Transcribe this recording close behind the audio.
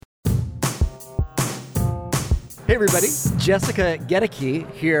Hey, everybody. Jessica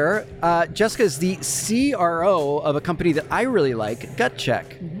Gedeke here. Jessica is the CRO of a company that I really like,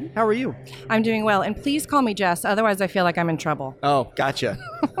 GutCheck. Mm-hmm. How are you? I'm doing well. And please call me Jess. Otherwise, I feel like I'm in trouble. Oh, gotcha.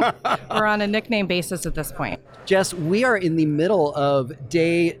 We're on a nickname basis at this point. Jess, we are in the middle of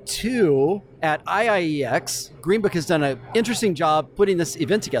day 2 at IIEX. Greenbook has done an interesting job putting this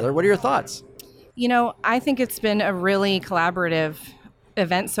event together. What are your thoughts? You know, I think it's been a really collaborative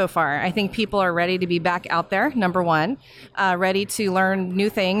event so far. I think people are ready to be back out there, number one, ready to learn new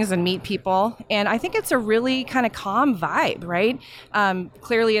things and meet people. And I think it's a really kind of calm vibe, right?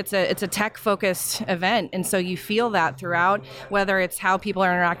 Clearly, it's a tech-focused event. And so you feel that throughout, whether it's how people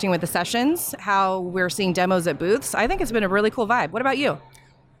are interacting with the sessions, how we're seeing demos at booths. I think it's been a really cool vibe. What about you?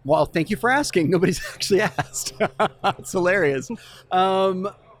 Well, thank you for asking. Nobody's actually asked. It's hilarious.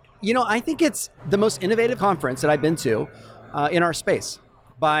 I think it's the most innovative conference that I've been to in our space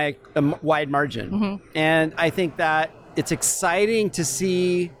by a wide margin. Mm-hmm. And I think that it's exciting to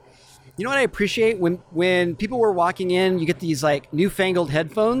see, you know what I appreciate? When people were walking in, you get these like newfangled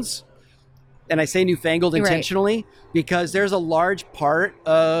headphones. And I say newfangled intentionally because there's a large part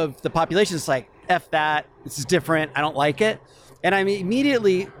of the population that's like, F that, this is different, I don't like it. And I'm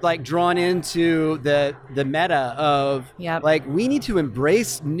immediately like drawn into the meta of like, we need to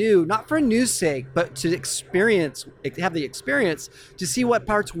embrace new, not for new's sake, but to have the experience to see what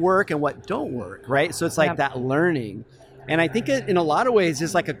parts work and what don't work, right? So it's like that learning. And I think it, in a lot of ways,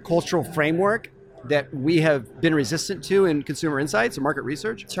 is like a cultural framework that we have been resistant to in consumer insights and market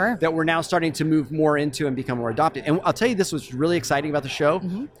research that we're now starting to move more into and become more adopted. And I'll tell you, this was really exciting about the show.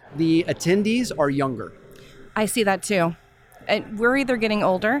 Mm-hmm. The attendees are younger. I see that too. We're either getting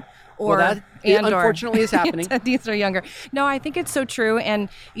older or that unfortunately is happening. These are younger. No, I think it's so true. And,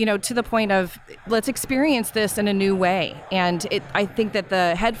 to the point of let's experience this in a new way. And I think that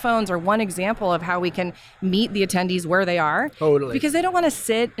the headphones are one example of how we can meet the attendees where they are. Totally. Because they don't want to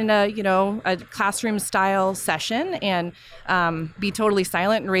sit in a classroom style session and be totally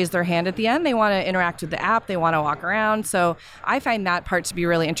silent and raise their hand at the end. They want to interact with the app. They want to walk around. So I find that part to be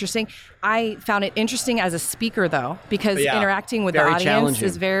really interesting. I found it interesting as a speaker, though, because interacting with the audience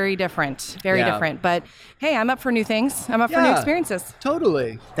is very different. Very different. But hey, I'm up for new things. I'm up for new experiences.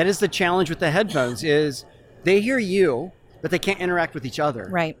 Totally. That is the challenge with the headphones is they hear you, but they can't interact with each other.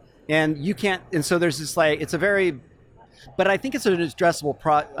 Right. And you can't. And so there's this but I think it's an addressable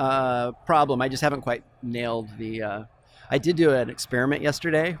problem. I just haven't quite nailed I did do an experiment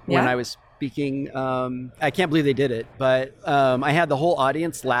yesterday when I was speaking. I can't believe they did it, but I had the whole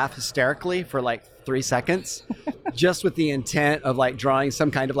audience laugh hysterically for like 3 seconds, just with the intent of like drawing some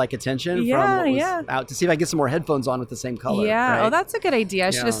kind of like attention from what was out to see if I get some more headphones on with the same color. Yeah. Right? Oh, that's a good idea.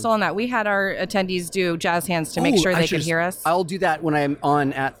 I should have stolen that. We had our attendees do jazz hands to make sure they could hear us. I'll do that when I'm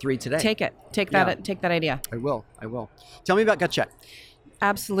on at 3 today. Take it. Take that idea. I will. Tell me about GutCheck.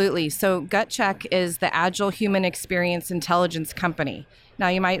 Absolutely. So GutCheck is the Agile Human Experience Intelligence company. Now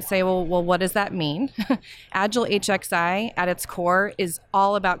you might say, well, what does that mean? Agile HXI at its core is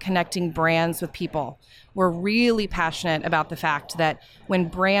all about connecting brands with people. We're really passionate about the fact that when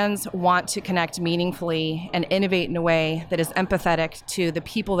brands want to connect meaningfully and innovate in a way that is empathetic to the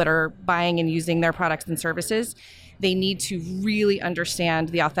people that are buying and using their products and services, they need to really understand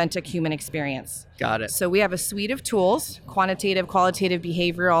the authentic human experience. Got it. So we have a suite of tools, quantitative, qualitative,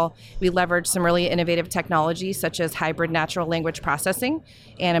 behavioral. We leverage some really innovative technologies such as hybrid natural language processing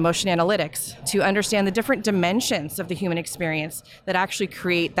and emotion analytics to understand the different dimensions of the human experience that actually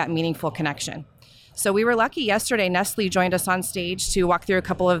create that meaningful connection. So we were lucky yesterday, Nestle joined us on stage to walk through a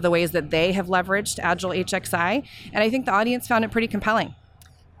couple of the ways that they have leveraged Agile HXI, and I think the audience found it pretty compelling.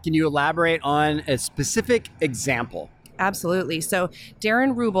 Can you elaborate on a specific example? Absolutely. So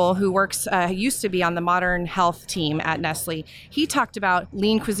Darren Rubel, who used to be on the Modern Health team at Nestle, he talked about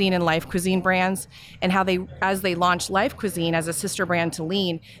Lean Cuisine and Life Cuisine brands and how as they launched Life Cuisine as a sister brand to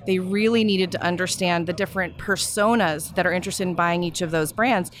Lean, they really needed to understand the different personas that are interested in buying each of those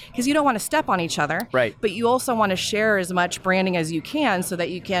brands because you don't want to step on each other, right? But you also want to share as much branding as you can so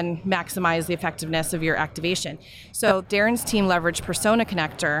that you can maximize the effectiveness of your activation. So Darren's team leveraged Persona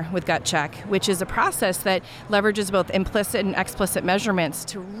Connector with GutCheck, which is a process that leverages both implicit and explicit measurements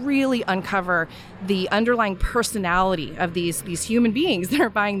to really uncover the underlying personality of these human beings that are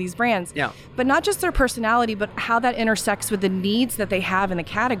buying these brands. Yeah. But not just their personality, but how that intersects with the needs that they have in the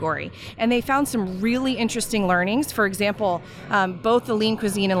category. And they found some really interesting learnings. For example, both the Lean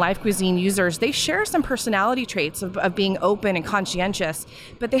Cuisine and Life Cuisine users, they share some personality traits of being open and conscientious,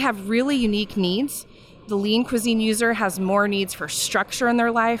 but they have really unique needs The lean cuisine user has more needs for structure in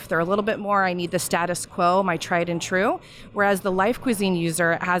their life. They're a little bit more, I need the status quo, my tried and true. Whereas the life cuisine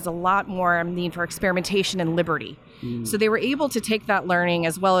user has a lot more need for experimentation and liberty. So they were able to take that learning,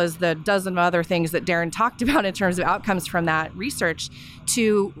 as well as the dozen other things that Darren talked about in terms of outcomes from that research,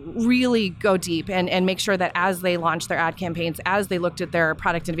 to really go deep and make sure that as they launched their ad campaigns, as they looked at their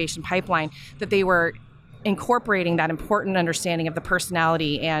product innovation pipeline, that they were incorporating that important understanding of the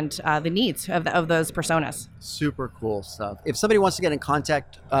personality and the needs of those personas. Super cool stuff. If somebody wants to get in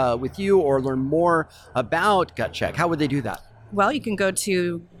contact with you or learn more about GutCheck, how would they do that? Well, you can go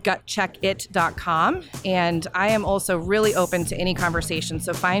to gutcheckit.com, and I am also really open to any conversation.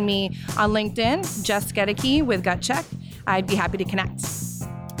 So find me on LinkedIn, Jess Gedeke with GutCheck. I'd be happy to connect.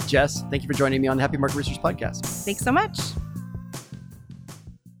 Jess, thank you for joining me on the Happy Market Research Podcast. Thanks so much.